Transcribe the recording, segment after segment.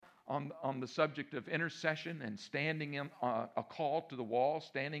on the subject of intercession and standing in a call to the wall,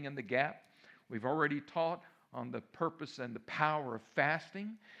 standing in the gap. We've already taught on the purpose and the power of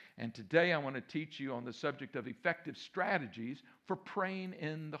fasting. And today I want to teach you on the subject of effective strategies for praying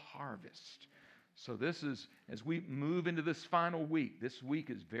in the harvest. So this is, as we move into this final week, this week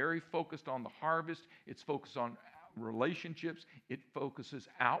is very focused on the harvest. It's focused on relationships. It focuses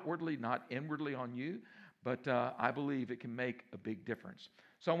outwardly, not inwardly on you. But I believe it can make a big difference.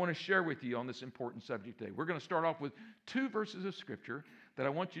 So I want to share with you on this important subject today. We're going to start off with 2 verses of Scripture that I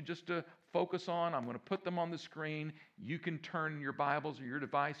want you just to focus on. I'm going to put them on the screen. You can turn your Bibles or your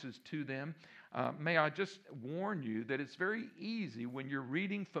devices to them. May I just warn you that it's very easy when you're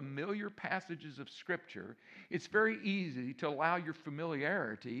reading familiar passages of Scripture, it's very easy to allow your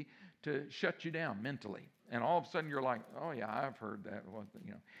familiarity to shut you down mentally. And all of a sudden you're like, oh yeah, I've heard that. Well,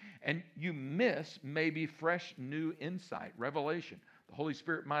 and you miss maybe fresh new insight, revelation. The Holy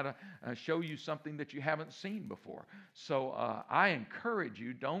Spirit might show you something that you haven't seen before. So I encourage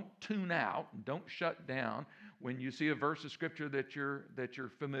you, don't tune out, don't shut down when you see a verse of Scripture that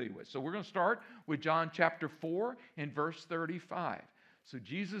you're familiar with. So we're going to start with John chapter 4 and verse 35. So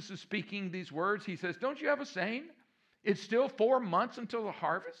Jesus is speaking these words. He says, don't you have a saying? It's still 4 months until the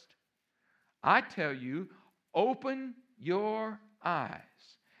harvest. I tell you, open your eyes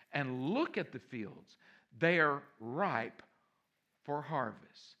and look at the fields. They are ripe for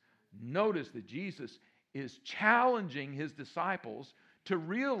harvest. Notice that Jesus is challenging his disciples to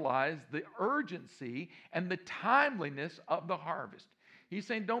realize the urgency and the timeliness of the harvest. He's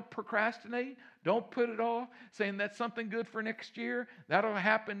saying don't procrastinate, don't put it off, saying that's something good for next year, that'll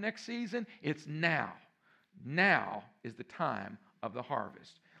happen next season. It's now. Now is the time of the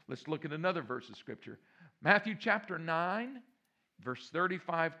harvest. Let's look at another verse of Scripture. Matthew chapter 9, verse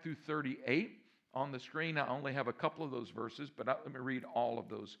 35 through 38. On the screen, I only have a couple of those verses, but let me read all of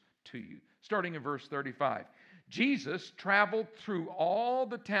those to you. Starting in verse 35. Jesus traveled through all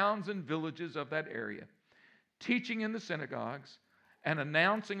the towns and villages of that area, teaching in the synagogues and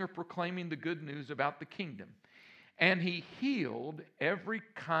announcing or proclaiming the good news about the kingdom. And he healed every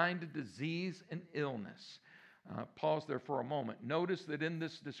kind of disease and illness. Pause there for a moment. Notice that in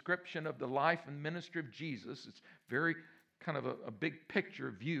this description of the life and ministry of Jesus, it's very kind of a big picture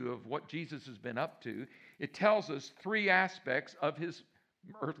view of what Jesus has been up to. It tells us 3 aspects of his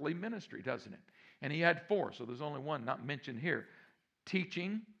earthly ministry, doesn't it? And he had 4, so there's only one not mentioned here.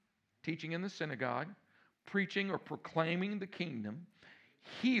 Teaching in the synagogue, preaching or proclaiming the kingdom,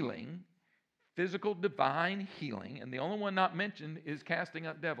 healing, physical divine healing, and the only one not mentioned is casting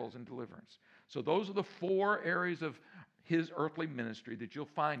out devils and deliverance. So those are the 4 areas of his earthly ministry that you'll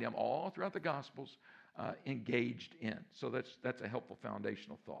find him all throughout the Gospels engaged in. So that's a helpful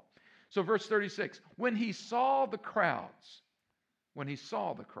foundational thought. So verse 36, when he saw the crowds,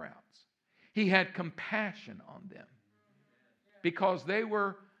 he had compassion on them because they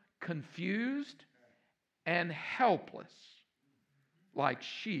were confused and helpless like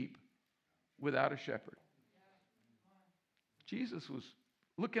sheep without a shepherd. Jesus was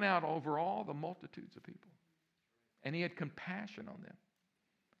looking out over all the multitudes of people, and he had compassion on them.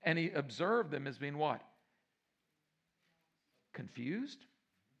 And he observed them as being what? Confused,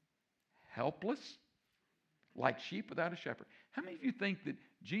 helpless, like sheep without a shepherd. How many of you think that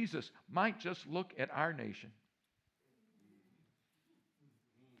Jesus might just look at our nation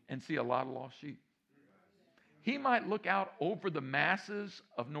and see a lot of lost sheep? He might look out over the masses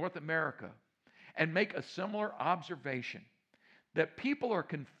of North America and make a similar observation that people are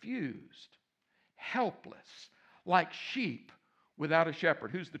confused, helpless, like sheep without a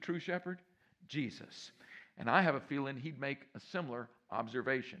shepherd. Who's the true shepherd? Jesus. And I have a feeling he'd make a similar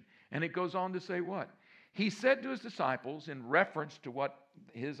observation. And it goes on to say what? He said to his disciples, in reference to what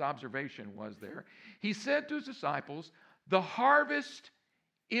his observation was there, he said to his disciples, the harvest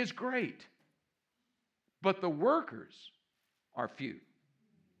is great, but the workers are few.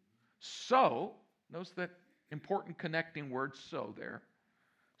 So, notice that important connecting word so there.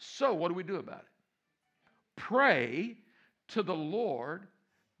 So, what do we do about it? Pray to the Lord.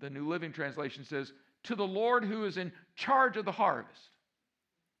 The New Living Translation says, to the Lord who is in charge of the harvest.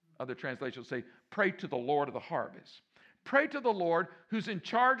 Other translations say, pray to the Lord of the harvest. Pray to the Lord who's in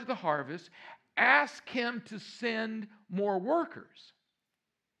charge of the harvest. Ask him to send more workers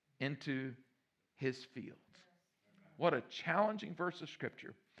into his fields. What a challenging verse of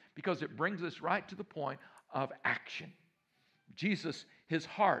Scripture, because it brings us right to the point of action. Jesus, his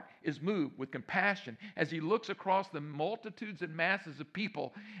heart is moved with compassion as he looks across the multitudes and masses of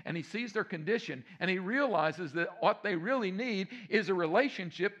people, and he sees their condition, and he realizes that what they really need is a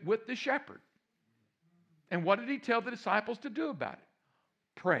relationship with the shepherd. And what did he tell the disciples to do about it?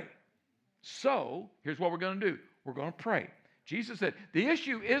 Pray. So here's what we're going to do. We're going to pray. Jesus said, the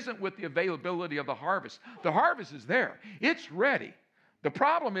issue isn't with the availability of the harvest. The harvest is there. It's ready. The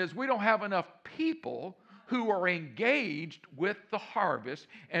problem is we don't have enough people who are engaged with the harvest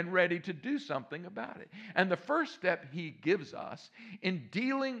and ready to do something about it. And the first step he gives us in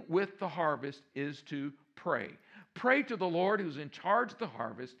dealing with the harvest is to pray. Pray to the Lord who's in charge of the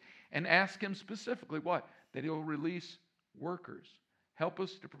harvest and ask him specifically what? That he'll release workers. Help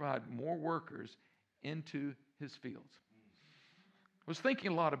us to provide more workers into his fields. I was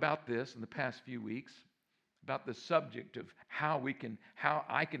thinking a lot about this in the past few weeks, about the subject of how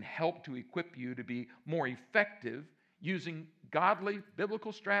I can help to equip you to be more effective using godly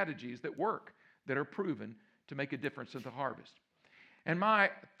biblical strategies that work, that are proven to make a difference in the harvest. And my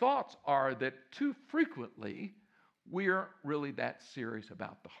thoughts are that too frequently we aren't really that serious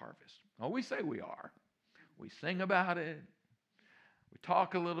about the harvest. Oh, we say we are. We sing about it. We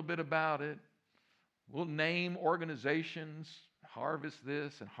talk a little bit about it. We'll name organizations, harvest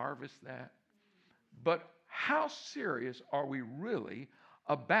this and harvest that. But how serious are we really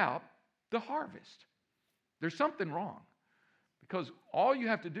about the harvest? There's something wrong. Because all you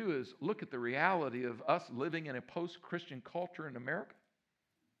have to do is look at the reality of us living in a post-Christian culture in America.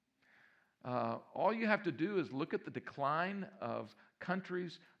 All you have to do is look at the decline of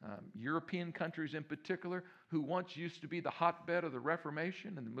countries, European countries in particular, who once used to be the hotbed of the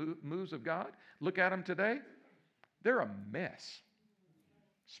Reformation and the moves of God. Look at them today. They're a mess.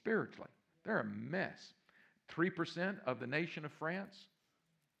 Spiritually, they're a mess. 3% of the nation of France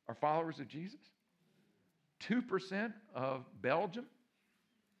are followers of Jesus. 2% of Belgium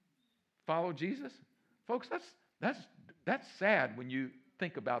follow Jesus. Folks, that's sad when you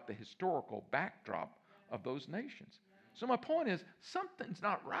think about the historical backdrop of those nations. So my point is, something's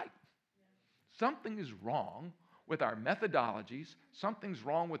not right. Something is wrong with our methodologies. Something's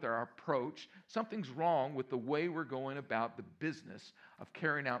wrong with our approach. Something's wrong with the way we're going about the business of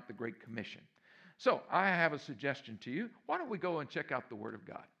carrying out the Great Commission. So I have a suggestion to you. Why don't we go and check out the Word of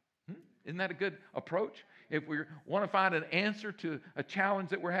God? Isn't that a good approach? If we want to find an answer to a challenge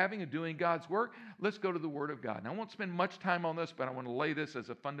that we're having in doing God's work, let's go to the Word of God. Now, I won't spend much time on this, but I want to lay this as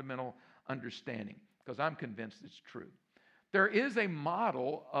a fundamental understanding because I'm convinced it's true. There is a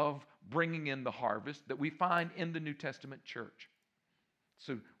model of bringing in the harvest that we find in the New Testament church.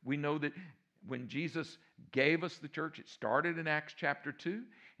 So we know that when Jesus gave us the church, it started in Acts chapter 2,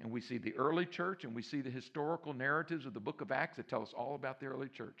 and we see the early church, and we see the historical narratives of the book of Acts that tell us all about the early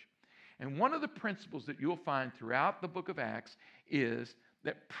church. And one of the principles that you'll find throughout the book of Acts is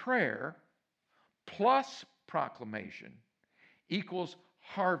that prayer plus proclamation equals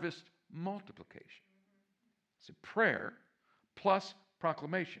harvest multiplication. So prayer plus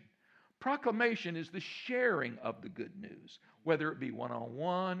proclamation. Proclamation is the sharing of the good news, whether it be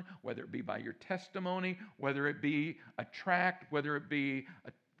one-on-one, whether it be by your testimony, whether it be a tract, whether it be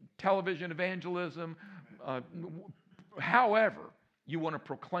a television evangelism, however you want to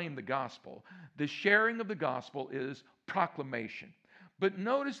proclaim the gospel. The sharing of the gospel is proclamation. But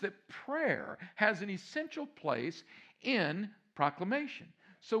notice that prayer has an essential place in proclamation.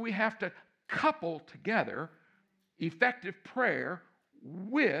 So we have to couple together effective prayer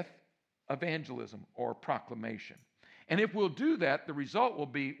with evangelism or proclamation. And if we'll do that, the result will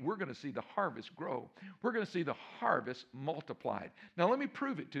be we're going to see the harvest grow. We're going to see the harvest multiplied. Now, let me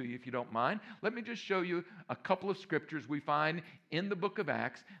prove it to you if you don't mind. Let me just show you a couple of scriptures we find in the book of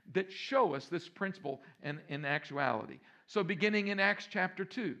Acts that show us this principle in actuality. So beginning in Acts chapter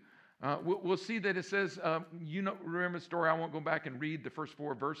 2, we'll see that it says, remember the story, I won't go back and read the first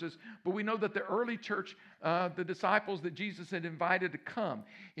 4 verses, but we know that the early church, the disciples that Jesus had invited to come,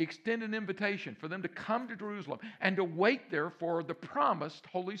 he extended an invitation for them to come to Jerusalem and to wait there for the promised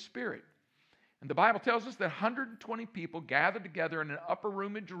Holy Spirit. And the Bible tells us that 120 people gathered together in an upper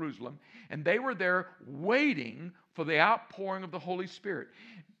room in Jerusalem, and they were there waiting for the outpouring of the Holy Spirit.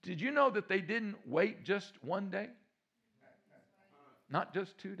 Did you know that they didn't wait just one day? Not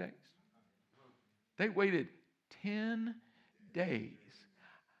just 2 days. They waited 10 days.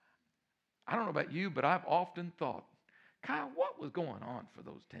 I don't know about you, but I've often thought, Kyle, what was going on for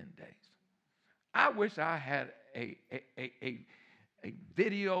those 10 days? I wish I had a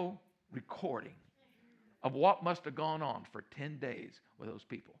video recording of what must have gone on for 10 days with those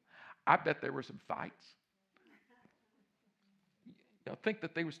people. I bet there were some fights. You think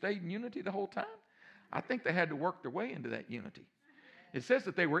that they stayed in unity the whole time? I think they had to work their way into that unity. It says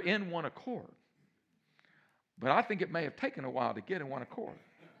that they were in one accord. But I think it may have taken a while to get in one accord.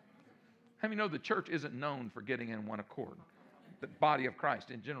 How many know the church isn't known for getting in one accord? The body of Christ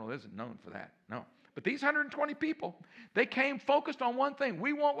in general isn't known for that. No. But these 120 people, they came focused on one thing.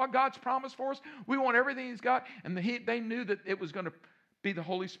 We want what God's promised for us. We want everything He's got. And they knew that it was going to be the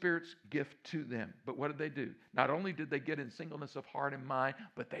Holy Spirit's gift to them. But what did they do? Not only did they get in singleness of heart and mind,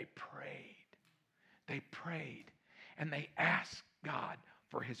 but they prayed. They prayed. And they asked God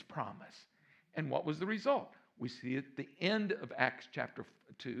for His promise. And what was the result? We see at the end of Acts chapter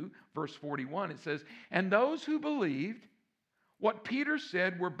 2, verse 41, it says, "And those who believed what Peter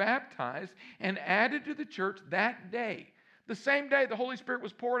said were baptized and added to the church that day." The same day the Holy Spirit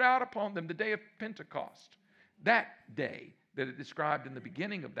was poured out upon them, the day of Pentecost. That day that it described in the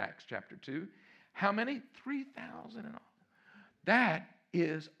beginning of Acts chapter 2. How many? 3,000 in all. That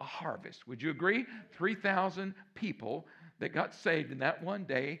is a harvest. Would you agree? 3,000 people that got saved in that one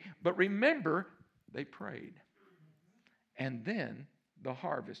day. But remember, they prayed. And then the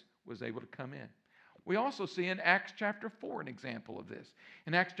harvest was able to come in. We also see in Acts chapter 4 an example of this.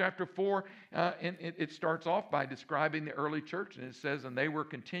 In Acts chapter 4, it starts off by describing the early church. And it says, "And they were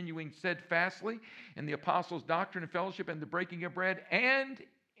continuing steadfastly in the apostles' doctrine and fellowship and the breaking of bread and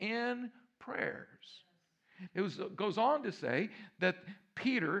in prayers." It goes on to say that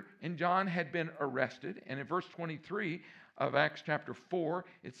Peter and John had been arrested. And in verse 23 of Acts chapter 4,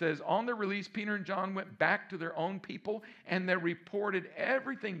 it says, "On their release, Peter and John went back to their own people, and they reported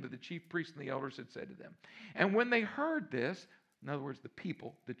everything that the chief priests and the elders had said to them. And when they heard this," in other words, the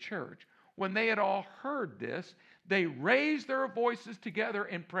people, the church, "when they had all heard this, they raised their voices together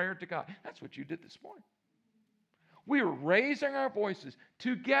in prayer to God." That's what you did this morning. We were raising our voices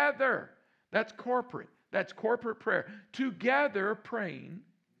together. That's corporate. That's corporate prayer. Together praying.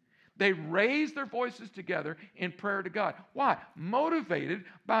 They raised their voices together in prayer to God. Why? Motivated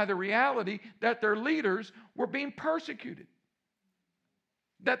by the reality that their leaders were being persecuted.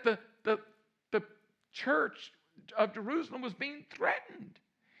 That the church of Jerusalem was being threatened.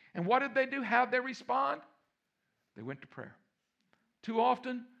 And what did they do? How did they respond? They went to prayer. Too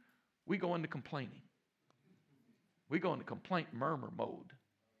often, we go into complaining. We go into complaint murmur mode.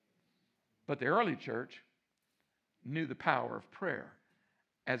 But the early church knew the power of prayer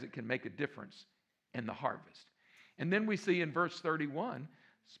as it can make a difference in the harvest. And then we see in verse 31,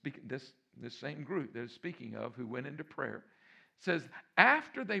 this same group that is speaking of who went into prayer, says,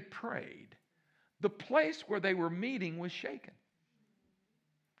 after they prayed, the place where they were meeting was shaken.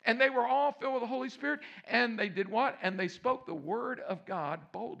 And they were all filled with the Holy Spirit. And they did what? And they spoke the word of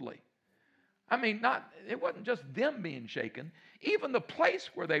God boldly. I mean, it wasn't just them being shaken. Even the place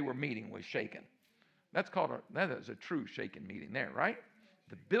where they were meeting was shaken. That is a true shaken meeting there, right?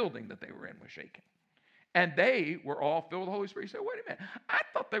 The building that they were in was shaken. And they were all filled with the Holy Spirit. You say, wait a minute. I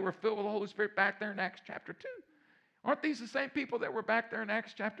thought they were filled with the Holy Spirit back there in Acts chapter 2. Aren't these the same people that were back there in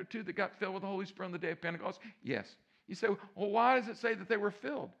Acts chapter 2 that got filled with the Holy Spirit on the day of Pentecost? Yes. You say, well, why does it say that they were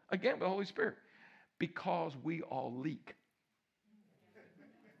filled, again, with the Holy Spirit? Because we all leak.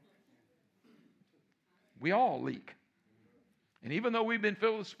 We all leak. And even though we've been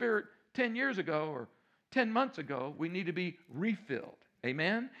filled with the Spirit 10 years ago or 10 months ago, we need to be refilled.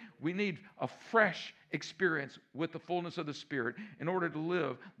 Amen? We need a fresh experience with the fullness of the Spirit in order to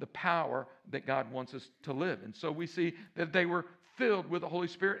live the power that God wants us to live. And so we see that they were filled with the Holy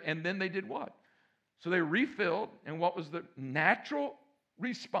Spirit, and then they did what? So they refilled, and what was the natural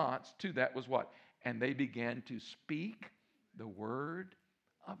response to that was what? And they began to speak the word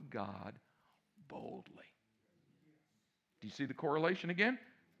of God boldly. Do you see the correlation again?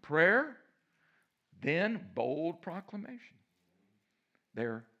 Prayer, then bold proclamation.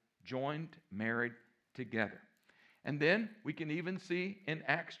 They're joined, married together. And then we can even see in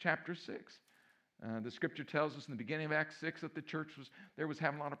Acts chapter 6. The scripture tells us in the beginning of Acts 6 that the church was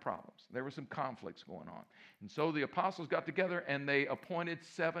having a lot of problems. There were some conflicts going on. And so the apostles got together and they appointed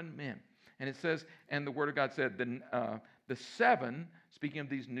 7 men. And it says, and the word of God said, the 7, speaking of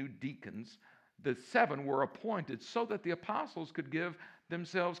these new deacons, the 7 were appointed so that the apostles could give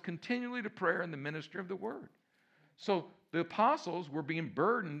themselves continually to prayer and the ministry of the word. So the apostles were being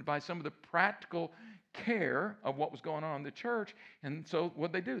burdened by some of the practical care of what was going on in the church. And so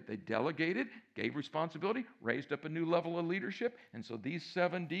what they do? They delegated, gave responsibility, raised up a new level of leadership. And so these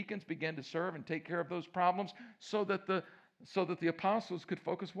 7 deacons began to serve and take care of those problems so that the apostles could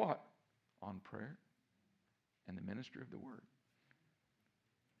focus what? On prayer and the ministry of the word.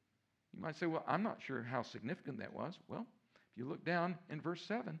 You might say, well, I'm not sure how significant that was. Well, if you look down in verse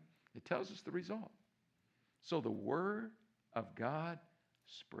 7, it tells us the result. So the word of God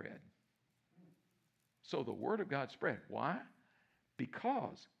spread. So the word of God spread. Why?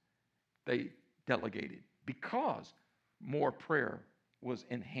 Because they delegated. Because more prayer was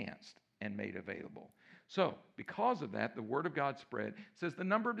enhanced and made available. So, because of that, the word of God spread. It says the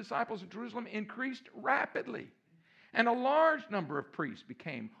number of disciples of Jerusalem increased rapidly, and a large number of priests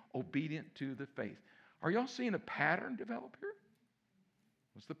became obedient to the faith. Are y'all seeing a pattern develop here?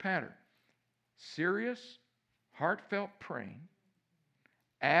 What's the pattern? Serious, heartfelt praying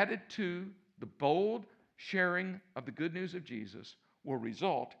added to the bold sharing of the good news of Jesus will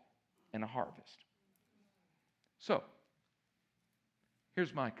result in a harvest. So,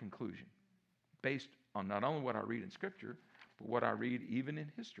 here's my conclusion, based on not only what I read in Scripture, but what I read even in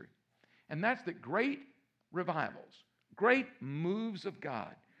history. And that's that great revivals, great moves of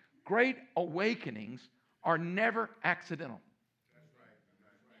God, great awakenings are never accidental.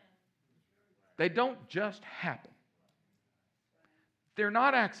 They don't just happen. They're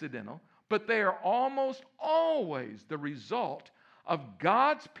not accidental, but they are almost always the result of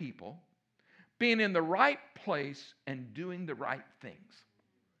God's people being in the right place and doing the right things.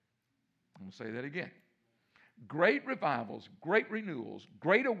 I'm going to say that again. Great revivals, great renewals,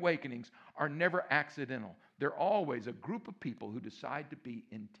 great awakenings are never accidental. They're always a group of people who decide to be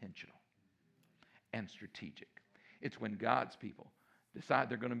intentional and strategic. It's when God's people decide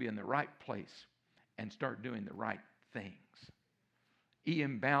they're going to be in the right place and start doing the right things.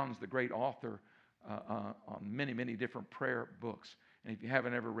 E.M. Bounds, the great author on many, many different prayer books. And if you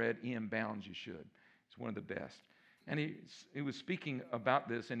haven't ever read E.M. Bounds, you should. It's one of the best. And he was speaking about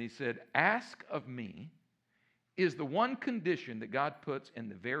this, and he said, "Ask of me is the one condition that God puts in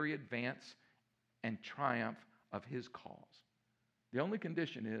the very advance and triumph of his cause. The only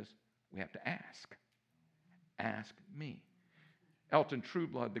condition is we have to ask. Ask me." Elton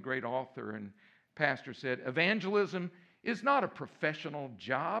Trueblood, the great author and pastor, said, "Evangelism is not a professional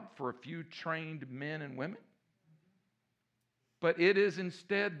job for a few trained men and women, but it is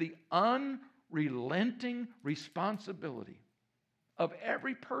instead the unrelenting responsibility of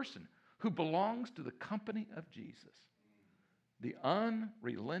every person who belongs to the company of Jesus." The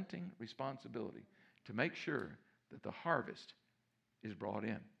unrelenting responsibility to make sure that the harvest is brought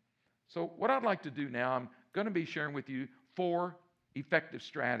in. So what I'd like to do now, I'm going to be sharing with you 4 effective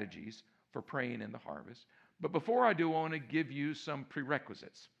strategies for praying in the harvest. But before I do, I want to give you some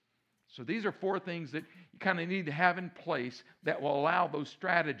prerequisites. So these are 4 things that you kind of need to have in place that will allow those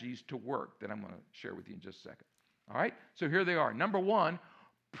strategies to work that I'm going to share with you in just a second. All right? So here they are. Number 1,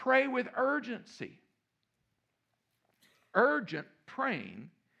 pray with urgency. Urgent praying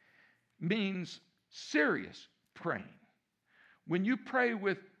means serious praying. When you pray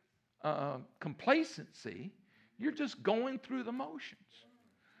with complacency, you're just going through the motions.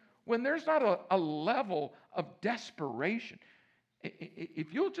 When there's not a level of desperation,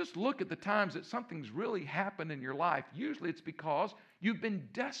 if you'll just look at the times that something's really happened in your life, usually it's because you've been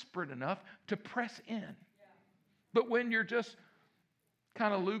desperate enough to press in. But when you're just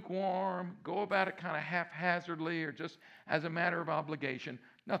kind of lukewarm, go about it kind of haphazardly or just as a matter of obligation,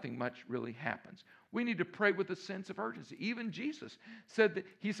 nothing much really happens. We need to pray with a sense of urgency. Even Jesus said that,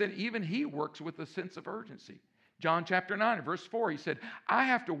 he said even he works with a sense of urgency. John chapter 9, verse 4, he said, "I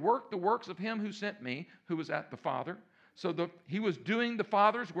have to work the works of him who sent me," who was at the Father. So he was doing the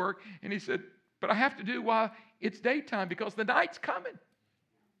Father's work, and he said, "But I have to do while it's daytime because the night's coming.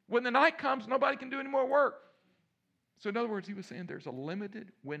 When the night comes, nobody can do any more work." So in other words, he was saying there's a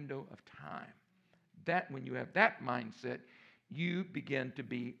limited window of time. That when you have that mindset, you begin to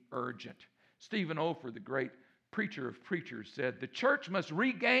be urgent. Stephen Olford, the great preacher of preachers, said, "The church must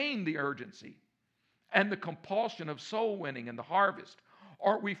regain the urgency and the compulsion of soul winning and the harvest,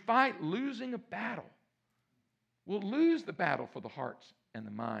 or we fight losing a battle. We'll lose the battle for the hearts and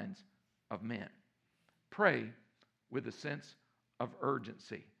the minds of men." Pray with a sense of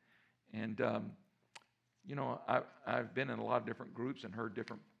urgency. And, I've been in a lot of different groups and heard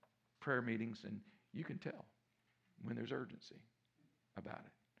different prayer meetings, and you can tell when there's urgency about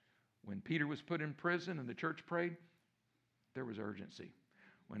it. When Peter was put in prison and the church prayed, there was urgency.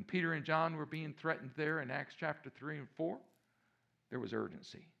 When Peter and John were being threatened there in Acts chapter 3 and 4, there was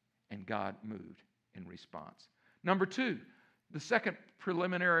urgency, and God moved in response. Number 2, the second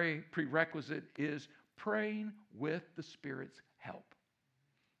preliminary prerequisite is praying with the Spirit's help.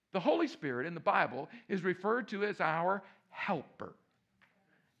 The Holy Spirit in the Bible is referred to as our helper.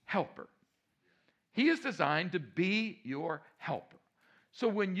 Helper. He is designed to be your helper. So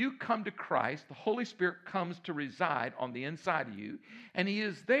when you come to Christ, the Holy Spirit comes to reside on the inside of you, and he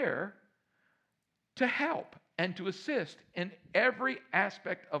is there to help and to assist in every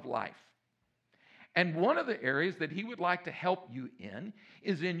aspect of life. And one of the areas that he would like to help you in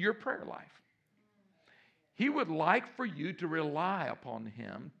is in your prayer life. He would like for you to rely upon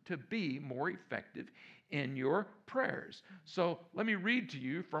him to be more effective in your prayers. So let me read to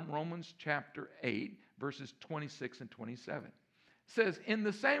you from Romans chapter 8, verses 26 and 27. It says, in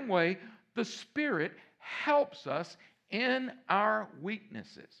the same way, the Spirit helps us in our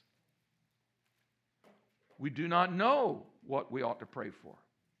weaknesses. We do not know what we ought to pray for,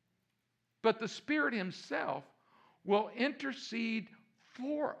 but the Spirit himself will intercede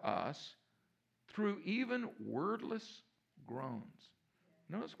for us through even wordless groans.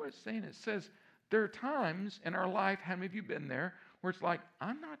 Notice what it's saying. It says there are times in our life, how many of you been there, where it's like,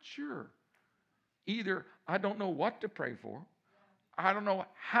 I'm not sure. Either I don't know what to pray for, I don't know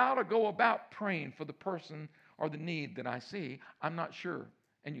how to go about praying for the person or the need that I see. I'm not sure.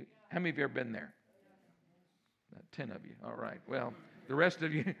 And you, how many of you have ever been there? 10 of you. All right. Well, the rest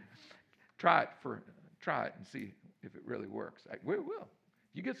of you, try it and see if it really works. We will.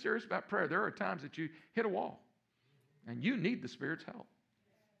 If you get serious about prayer, there are times that you hit a wall and you need the Spirit's help.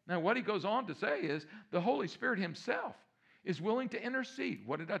 Now, what he goes on to say is the Holy Spirit himself is willing to intercede.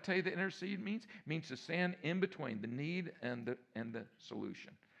 What did I tell you that intercede means? It means to stand in between the need and the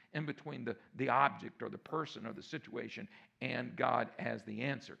solution, in between the object or the person or the situation and God as the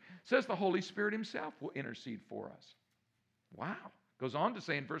answer. It says the Holy Spirit himself will intercede for us. Wow. Goes on to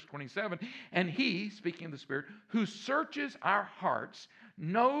say in verse 27, and he, speaking of the Spirit, who searches our hearts,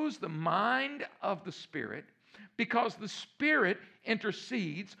 knows the mind of the Spirit, because the Spirit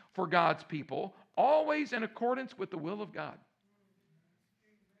intercedes for God's people, always in accordance with the will of God.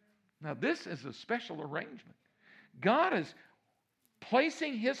 Now, this is a special arrangement. God is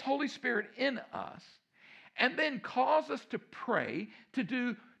placing his Holy Spirit in us and then cause us to pray, to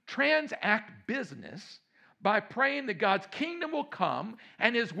do transact business by praying that God's kingdom will come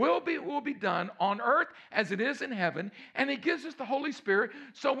and his will be done on earth as it is in heaven. And he gives us the Holy Spirit.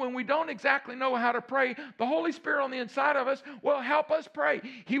 So when we don't exactly know how to pray, the Holy Spirit on the inside of us will help us pray.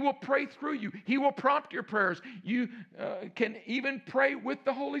 He will pray through you. He will prompt your prayers. You can even pray with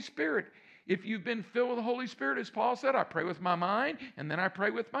the Holy Spirit. If you've been filled with the Holy Spirit, as Paul said, I pray with my mind and then I pray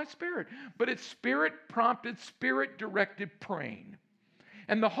with my spirit. But it's Spirit-prompted, Spirit-directed praying.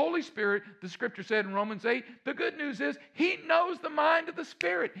 And the Holy Spirit, the scripture said in Romans 8, the good news is he knows the mind of the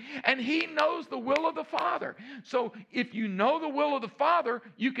Spirit and he knows the will of the Father. So if you know the will of the Father,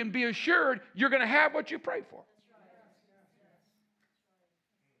 you can be assured you're going to have what you pray for.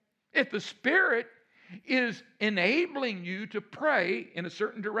 If the Spirit is enabling you to pray in a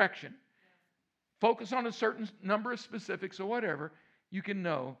certain direction, focus on a certain number of specifics or whatever, you can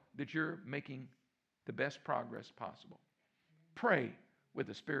know that you're making the best progress possible. Pray with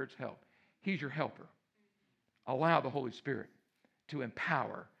the Spirit's help. He's your helper. Allow the Holy Spirit to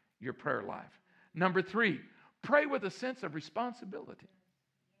empower your prayer life. Number 3, pray with a sense of responsibility.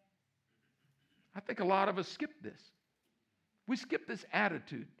 I think a lot of us skip this. We skip this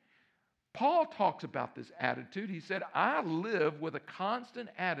attitude. Paul talks about this attitude. He said, I live with a constant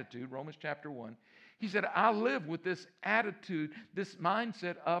attitude, Romans chapter 1. He said, I live with this attitude, this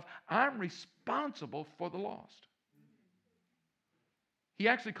mindset of I'm responsible for the lost. He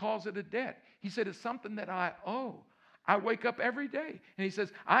actually calls it a debt. He said, it's something that I owe. I wake up every day. And he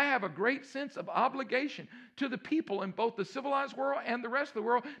says, I have a great sense of obligation to the people in both the civilized world and the rest of the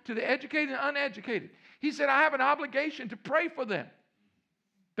world, to the educated and uneducated. He said, I have an obligation to pray for them,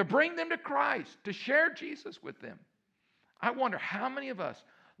 to bring them to Christ, to share Jesus with them. I wonder how many of us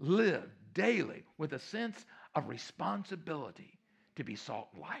live daily with a sense of responsibility to be salt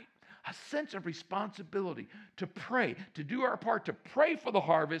and light. A sense of responsibility to pray, to do our part, to pray for the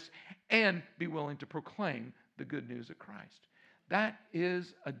harvest and be willing to proclaim the good news of Christ. That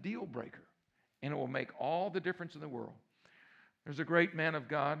is a deal breaker, and it will make all the difference in the world. There's a great man of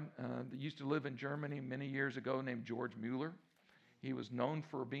God that used to live in Germany many years ago named George Mueller. He was known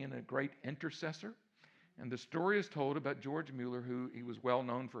for being a great intercessor. And the story is told about George Mueller, who he was well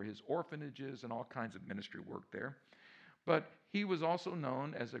known for his orphanages and all kinds of ministry work there. But he was also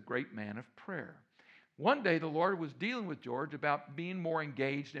known as a great man of prayer. One day, the Lord was dealing with George about being more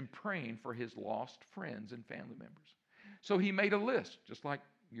engaged in praying for his lost friends and family members. So he made a list, just like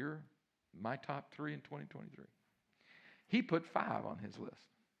my top 3 in 2023. He put 5 on his list.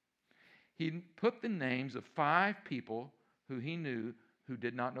 He put the names of 5 people who he knew who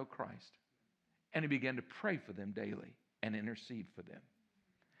did not know Christ. And he began to pray for them daily and intercede for them.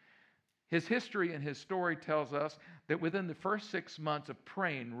 His history and his story tells us that within the first 6 months of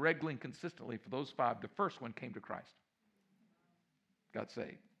praying regularly and consistently for those 5, the first one came to Christ. Got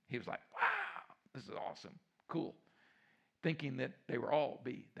saved. He was like, wow, this is awesome, cool. Thinking that they would all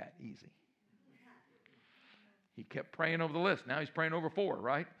be that easy. He kept praying over the list. Now he's praying over 4,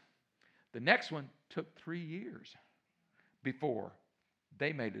 right? The next one took 3 years before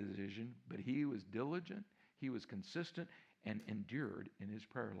they made a decision, but he was diligent, he was consistent, and endured in his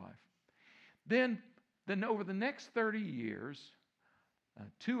prayer life. Then Then over the next 30 years,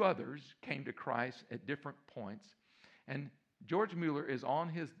 two others came to Christ at different points. And George Mueller is on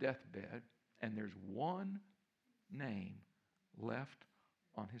his deathbed, and there's one name left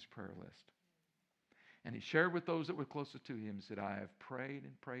on his prayer list. And he shared with those that were closest to him, said, I have prayed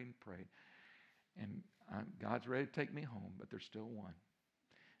and prayed and prayed. And God's ready to take me home, but there's still one.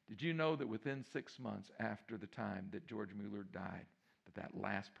 Did you know that within 6 months after the time that George Mueller died, that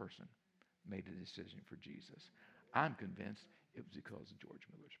last person made a decision for Jesus? I'm convinced it was because of George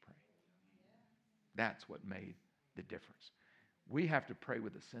Mueller's praying. That's what made the difference. We have to pray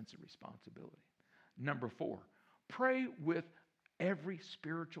with a sense of responsibility. Number 4, pray with every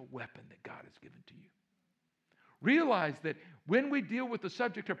spiritual weapon that God has given to you. Realize that when we deal with the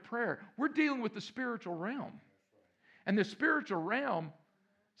subject of prayer, we're dealing with the spiritual realm. And the spiritual realm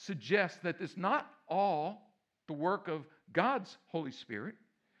suggests that it's not all the work of God's Holy Spirit.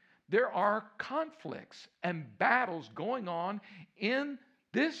 There are conflicts and battles going on in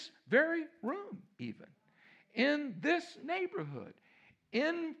this very room, even in this neighborhood,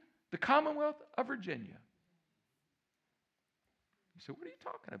 in the Commonwealth of Virginia. You say, what are you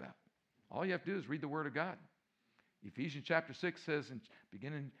talking about? All you have to do is read the Word of God. Ephesians chapter 6 says,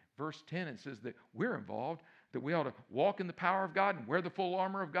 beginning verse 10, it says that we're involved, that we ought to walk in the power of God and wear the full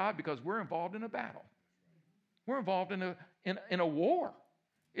armor of God because we're involved in a battle. We're involved in a war.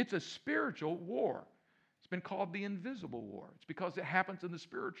 It's a spiritual war. It's been called the invisible war. It's because it happens in the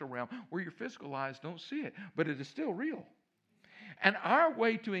spiritual realm where your physical eyes don't see it, but it is still real. And our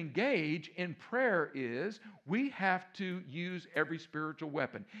way to engage in prayer is we have to use every spiritual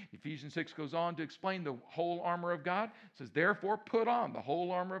weapon. Ephesians 6 goes on to explain the whole armor of God. It says, therefore, put on the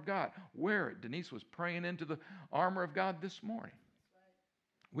whole armor of God. Wear it. Denise was praying into the armor of God this morning.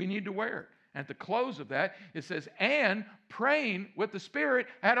 We need to wear it. And at the close of that, it says, and praying with the Spirit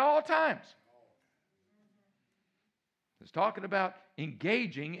at all times. It's talking about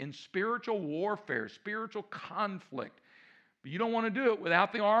engaging in spiritual warfare, spiritual conflict. But you don't want to do it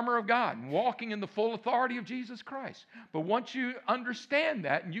without the armor of God and walking in the full authority of Jesus Christ. But once you understand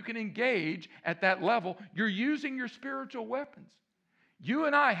that and you can engage at that level, you're using your spiritual weapons. You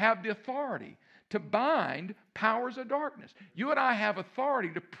and I have the authority to bind powers of darkness. You and I have authority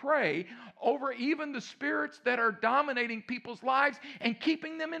to pray over even the spirits that are dominating people's lives and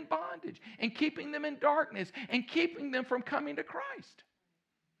keeping them in bondage and keeping them in darkness and keeping them from coming to Christ.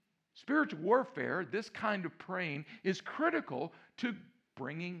 Spiritual warfare, this kind of praying, is critical to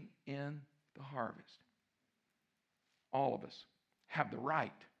bringing in the harvest. All of us have the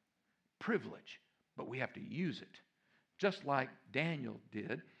right, privilege, but we have to use it. Just like Daniel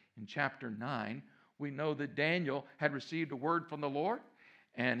did in chapter 9, we know that Daniel had received a word from the Lord,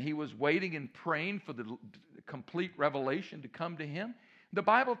 and he was waiting and praying for the complete revelation to come to him. The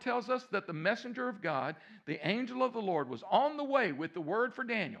Bible tells us that the messenger of God, the angel of the Lord, was on the way with the word for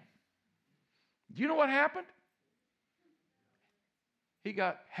Daniel. Do you know what happened? He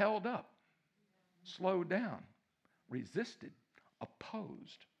got held up, slowed down, resisted,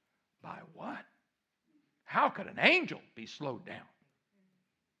 opposed by what? How could an angel be slowed down?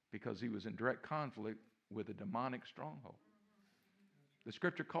 Because he was in direct conflict with a demonic stronghold. The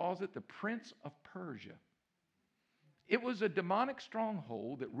scripture calls it the Prince of Persia. It was a demonic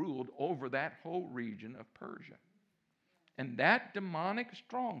stronghold that ruled over that whole region of Persia. And that demonic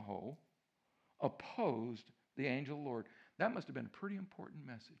stronghold opposed the angel of the Lord. That must have been a pretty important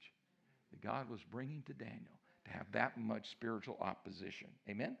message that God was bringing to Daniel, to have that much spiritual opposition.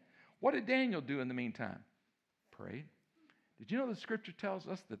 Amen? What did Daniel do in the meantime? Prayed. Did you know the scripture tells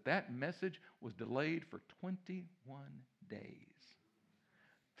us that that message was delayed for 21 days?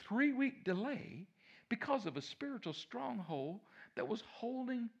 3-week delay because of a spiritual stronghold that was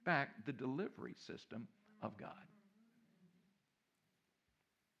holding back the delivery system of God.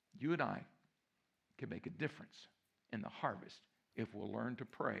 You and I can make a difference in the harvest if we'll learn to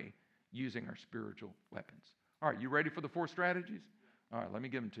pray using our spiritual weapons. All right, you ready for the 4 strategies? All right, let me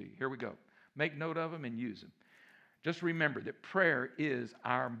give them to you. Here we go. Make note of them and use them. Just remember that prayer is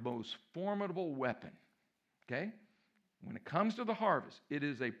our most formidable weapon. Okay? When it comes to the harvest, it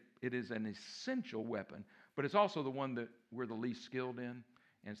is an essential weapon, but it's also the one that we're the least skilled in, and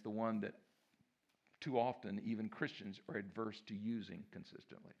it's the one that too often even Christians are adverse to using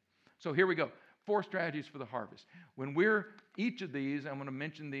consistently. So here we go. 4 strategies for the harvest. When each of these, I'm going to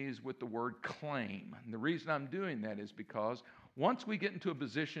mention these with the word claim. And the reason I'm doing that is because once we get into a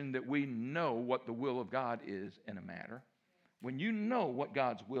position that we know what the will of God is in a matter, when you know what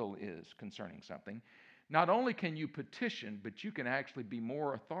God's will is concerning something, not only can you petition, but you can actually be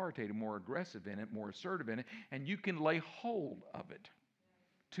more authoritative, more aggressive in it, more assertive in it, and you can lay hold of it.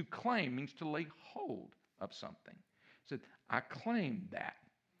 To claim means to lay hold of something. He said, I claim that.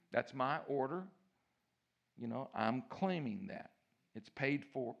 That's my order. I'm claiming that. It's paid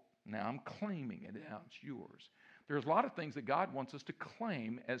for. Now I'm claiming it. Now it's yours. There's a lot of things that God wants us to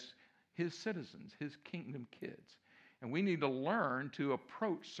claim as His citizens, His kingdom kids. And we need to learn to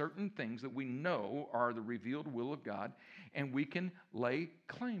approach certain things that we know are the revealed will of God, and we can lay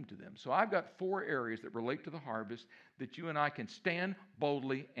claim to them. So I've got 4 areas that relate to the harvest that you and I can stand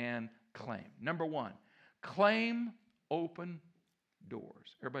boldly and claim. Number 1, claim open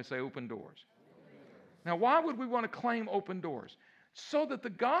doors. Everybody say open doors. Now, why would we want to claim open doors? So that the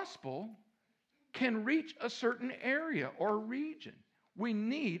gospel can reach a certain area or region. We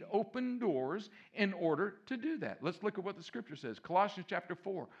need open doors in order to do that. Let's look at what the scripture says. Colossians chapter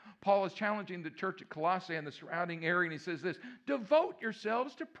 4. Paul is challenging the church at Colossae and the surrounding area, and he says this: devote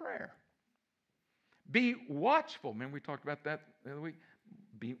yourselves to prayer. Be watchful. Remember we talked about that the other week?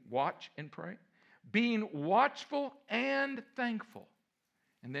 Watch and pray. Being watchful and thankful.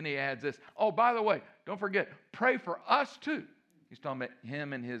 And then he adds this: oh, by the way, don't forget, pray for us too. He's talking about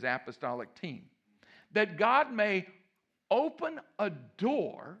him and his apostolic team. That God may open a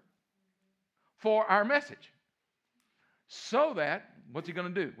door for our message. So that, what's he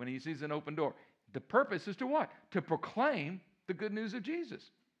going to do when he sees an open door? The purpose is to what? To proclaim the good news of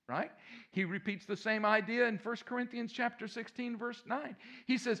Jesus, right? He repeats the same idea in 1 Corinthians chapter 16, verse 9.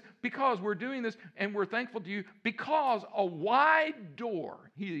 He says, because we're doing this and we're thankful to you, because a wide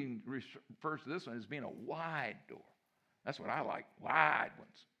door, he refers to this one as being a wide door. That's what I like, wide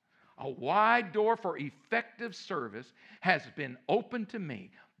ones. A wide door for effective service has been opened to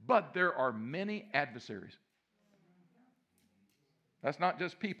me, but there are many adversaries. That's not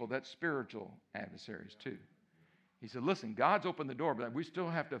just people, that's spiritual adversaries too. He said, listen, God's opened the door, but we still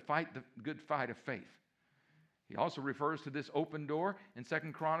have to fight the good fight of faith. He also refers to this open door in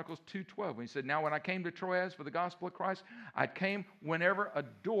 2 Chronicles 2:12. He said, now when I came to Troas for the gospel of Christ, I came whenever a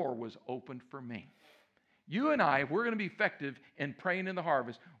door was opened for me. You and I, if we're going to be effective in praying in the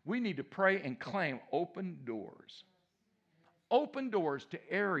harvest, we need to pray and claim open doors. Open doors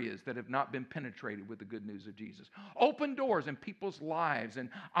to areas that have not been penetrated with the good news of Jesus. Open doors in people's lives and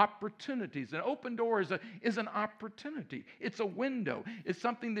opportunities. An open door is an opportunity. It's a window. It's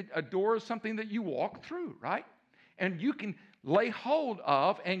something that, a door is something that you walk through, right? And you can lay hold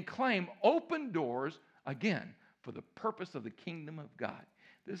of and claim open doors, again, for the purpose of the kingdom of God.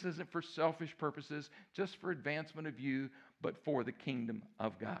 This isn't for selfish purposes, just for advancement of you, but for the kingdom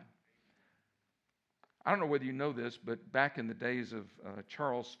of God. I don't know whether you know this, but back in the days of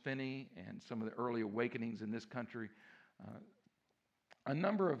Charles Finney and some of the early awakenings in this country, a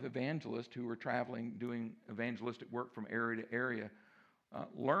number of evangelists who were traveling, doing evangelistic work from area to area,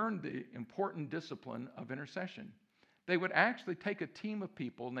 learned the important discipline of intercession. They would actually take a team of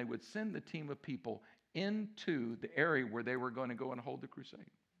people and they would send the team of people into the area where they were going to go and hold the crusade.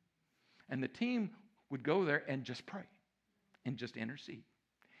 And the team would go there and just pray and just intercede.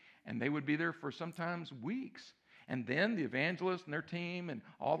 And they would be there for sometimes weeks. And then the evangelists and their team and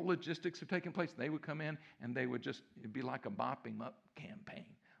all the logistics have taken place. They would come in and they would just, it'd be like a mopping up campaign.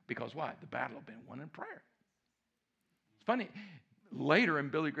 Because why? The battle had been won in prayer. It's funny. Later in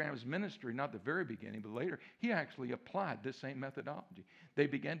Billy Graham's ministry, not the very beginning, but later, he actually applied this same methodology. They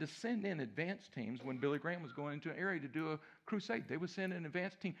began to send in advance teams when Billy Graham was going into an area to do a crusade. They would send an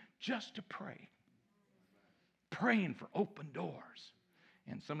advance team just to pray. Praying for open doors.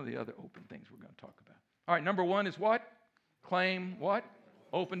 And some of the other open things we're going to talk about. All right, number 1 is what? Claim what?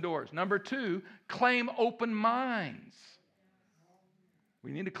 Open doors. Number 2, claim open minds.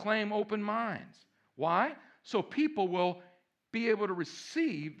 We need to claim open minds. Why? So people will be able to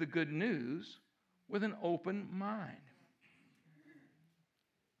receive the good news with an open mind.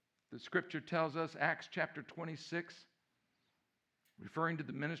 The scripture tells us, Acts chapter 26, referring to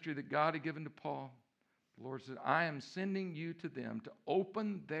the ministry that God had given to Paul, the Lord said, I am sending you to them to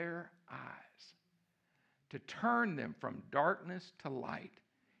open their eyes, to turn them from darkness to light,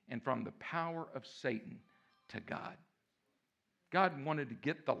 and from the power of Satan to God. God wanted to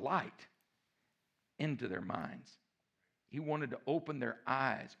get the light into their minds. He wanted to open their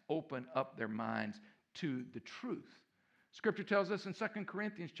eyes, open up their minds to the truth. Scripture tells us in 2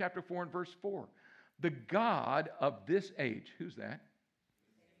 Corinthians chapter 4 and verse 4, the God of this age, who's that?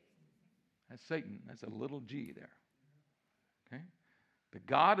 That's Satan. That's a little g there. Okay? The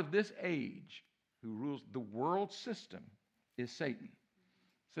God of this age who rules the world system is Satan.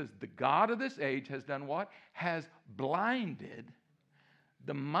 It says the God of this age has done what? Has blinded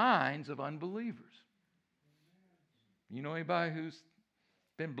the minds of unbelievers. You know anybody who's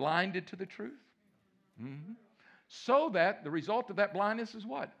been blinded to the truth? Mm-hmm. So that the result of that blindness is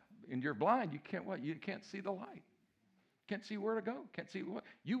what? And you're blind, you can't what? You can't see the light. Can't see where to go. Can't see what.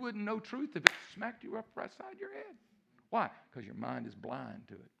 You wouldn't know truth if it smacked you up right side your head. Why? Because your mind is blind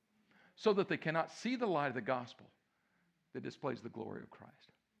to it. So that they cannot see the light of the gospel that displays the glory of Christ.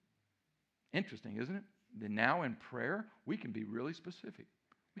 Interesting, isn't it? Then now in prayer, we can be really specific.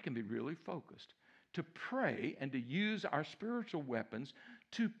 We can be really focused to pray and to use our spiritual weapons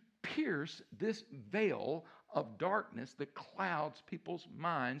to pierce this veil of darkness that clouds people's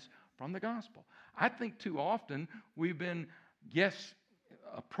minds from the gospel. I think too often we've been, yes,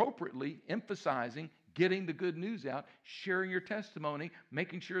 appropriately emphasizing getting the good news out, sharing your testimony,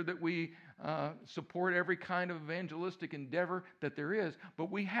 making sure that we support every kind of evangelistic endeavor that there is,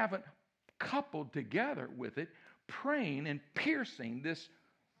 but we haven't coupled together with it, praying and piercing this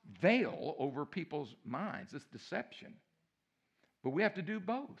veil over people's minds, this deception. But we have to do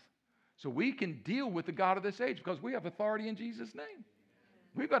both. So we can deal with the God of this age because we have authority in Jesus' name.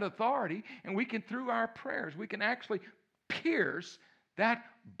 We've got authority, and we can, through our prayers, we can actually pierce that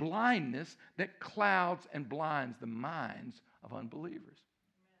blindness that clouds and blinds the minds of unbelievers.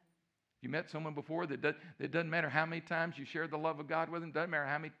 You met someone before that it doesn't matter how many times you shared the love of God with them, doesn't matter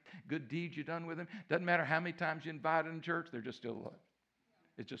how many good deeds you've done with them, doesn't matter how many times you invited them to church, they're just still alive.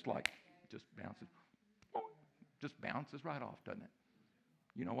 It's just like, just bounces right off, doesn't it?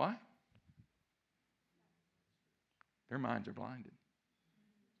 You know why? Their minds are blinded.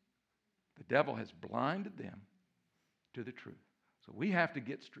 The devil has blinded them to the truth. So we have to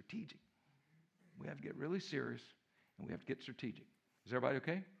get strategic. We have to get really serious, and we have to get strategic. Is everybody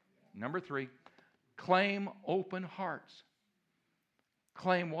okay? Number 3, claim open hearts.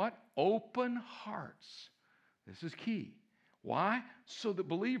 Claim what? Open hearts. This is key. Why? So that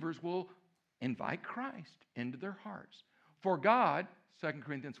believers will invite Christ into their hearts. For God, 2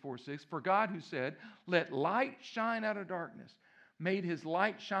 Corinthians 4:6, for God who said, let light shine out of darkness, made his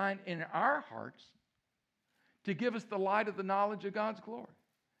light shine in our hearts to give us the light of the knowledge of God's glory.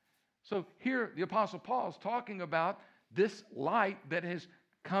 So here the Apostle Paul is talking about this light that has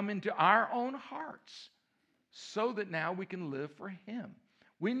come into our own hearts so that now we can live for him.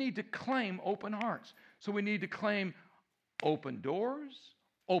 We need to claim open hearts. So we need to claim open doors,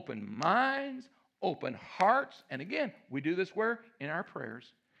 open minds, open hearts. And again, we do this where? In our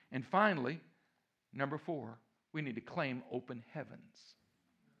prayers. And finally, number 4, we need to claim open heavens.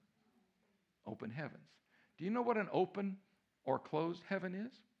 Open heavens. Do you know what an open or closed heaven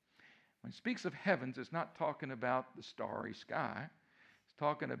is? When it speaks of heavens, it's not talking about the starry sky. It's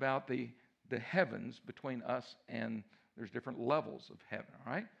talking about the heavens between us and there's different levels of heaven,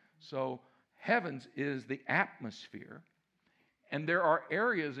 all right? So heavens is the atmosphere, and there are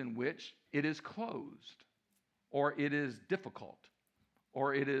areas in which it is closed, or it is difficult,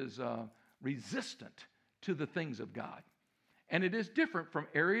 or it is resistant to the things of God. And it is different from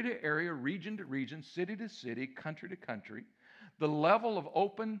area to area, region to region, city to city, country to country. The level of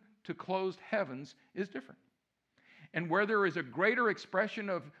open to closed heavens is different. And where there is a greater expression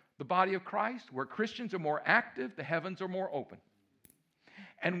of the body of Christ, where Christians are more active, the heavens are more open.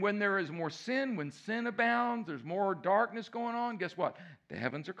 And when there is more sin, when sin abounds, there's more darkness going on, guess what? The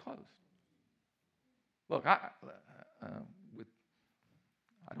heavens are closed. Look, I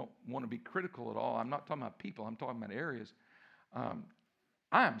don't want to be critical at all. I'm not talking about people. I'm talking about areas.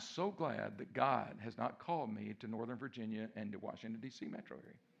 I am so glad that God has not called me to Northern Virginia and to Washington, D.C. metro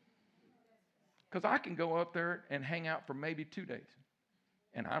area. Because I can go up there and hang out for maybe 2 days,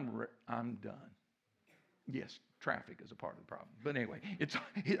 and I'm done. Yes, traffic is a part of the problem. But anyway,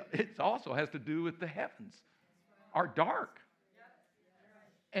 it also has to do with the heavens are dark.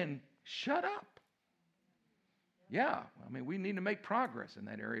 And shut up. Yeah, I mean, we need to make progress in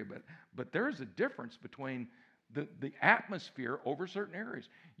that area, but there is a difference between the atmosphere over certain areas.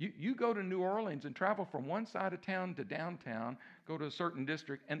 You go to New Orleans and travel from one side of town to downtown, go to a certain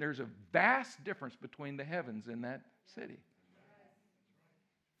district, and there's a vast difference between the heavens in that city.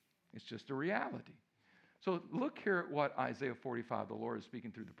 It's just a reality. So look here at what Isaiah 45, the Lord is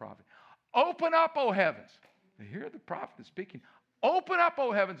speaking through the prophet. Open up, O heavens. Here the prophet is speaking. Open up,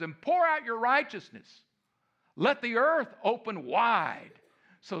 O heavens, and pour out your righteousness. Let the earth open wide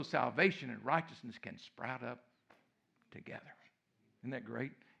so salvation and righteousness can sprout up together. Isn't that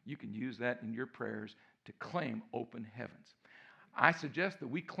great? You can use that in your prayers to claim open heavens. I suggest that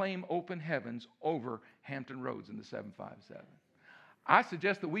we claim open heavens over Hampton Roads in the 757. I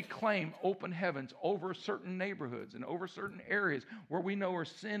suggest that we claim open heavens over certain neighborhoods and over certain areas where we know are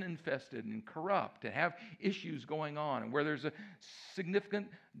sin infested and corrupt and have issues going on, and where there's a significant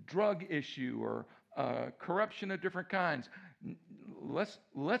drug issue or corruption of different kinds.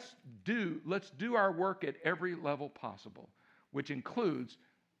 Let's let's do our work at every level possible, which includes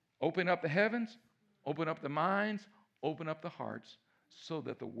open up the heavens, open up the minds, open up the hearts, so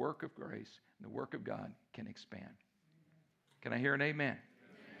that the work of grace and the work of God can expand. Can I hear an amen?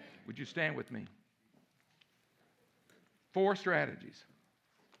 Would you stand with me? 4 strategies.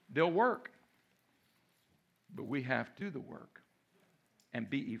 They'll work, but we have to do the work and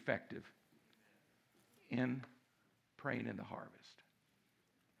be effective in praying in the harvest.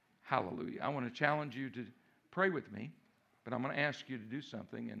 Hallelujah. I want to challenge you to pray with me, but I'm going to ask you to do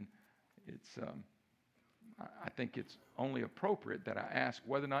something, and I think it's only appropriate that I ask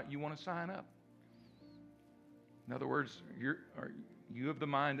whether or not you want to sign up. In other words, are you of the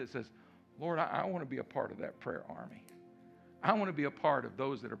mind that says, Lord, I want to be a part of that prayer army. I want to be a part of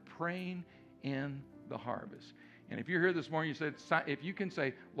those that are praying in the harvest. And if you're here this morning, you said, if you can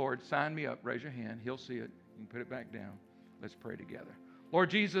say, Lord, sign me up, raise your hand. He'll see it. You can put it back down. Let's pray together. Lord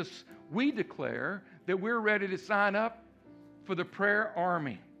Jesus, we declare that we're ready to sign up for the prayer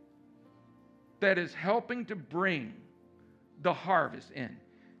army that is helping to bring the harvest in.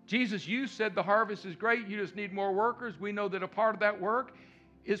 Jesus, you said the harvest is great. You just need more workers. We know that a part of that work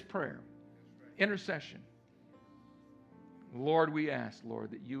is prayer, intercession. Lord, we ask,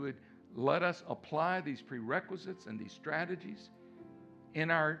 Lord, that you would let us apply these prerequisites and these strategies in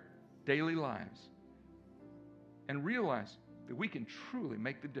our daily lives and realize that we can truly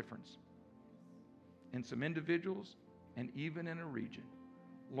make the difference in some individuals and even in a region.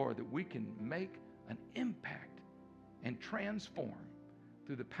 Lord, that we can make an impact and transform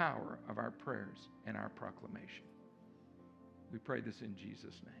through the power of our prayers and our proclamation. We pray this in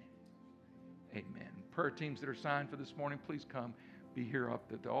Jesus' name. Amen. Prayer teams that are signed for this morning, please come be here up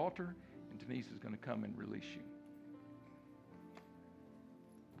at the altar, and Denise is going to come and release you.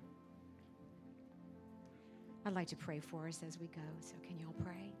 I'd like to pray for us as we go, so can y'all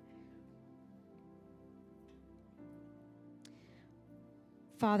pray?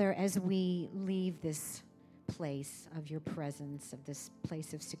 Father, as we leave this place of your presence, of this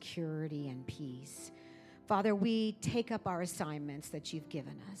place of security and peace, Father, we take up our assignments that you've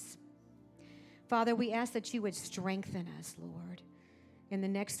given us. Father, we ask that you would strengthen us, Lord, in the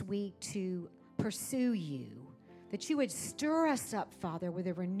next week to pursue you, that you would stir us up, Father, with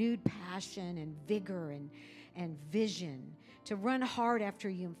a renewed passion and vigor and vision to run hard after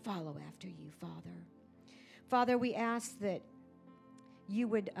you and follow after you, Father. Father, we ask that you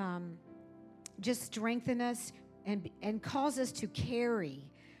would just strengthen us and cause us to carry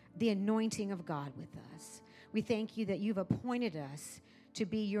the anointing of God with us. We thank you that you've appointed us to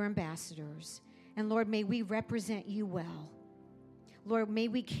be your ambassadors. And Lord, may we represent you well. Lord, may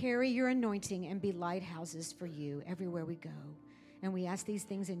we carry your anointing and be lighthouses for you everywhere we go. And we ask these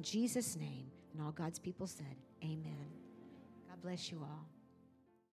things in Jesus' name. And all God's people said, amen. God bless you all.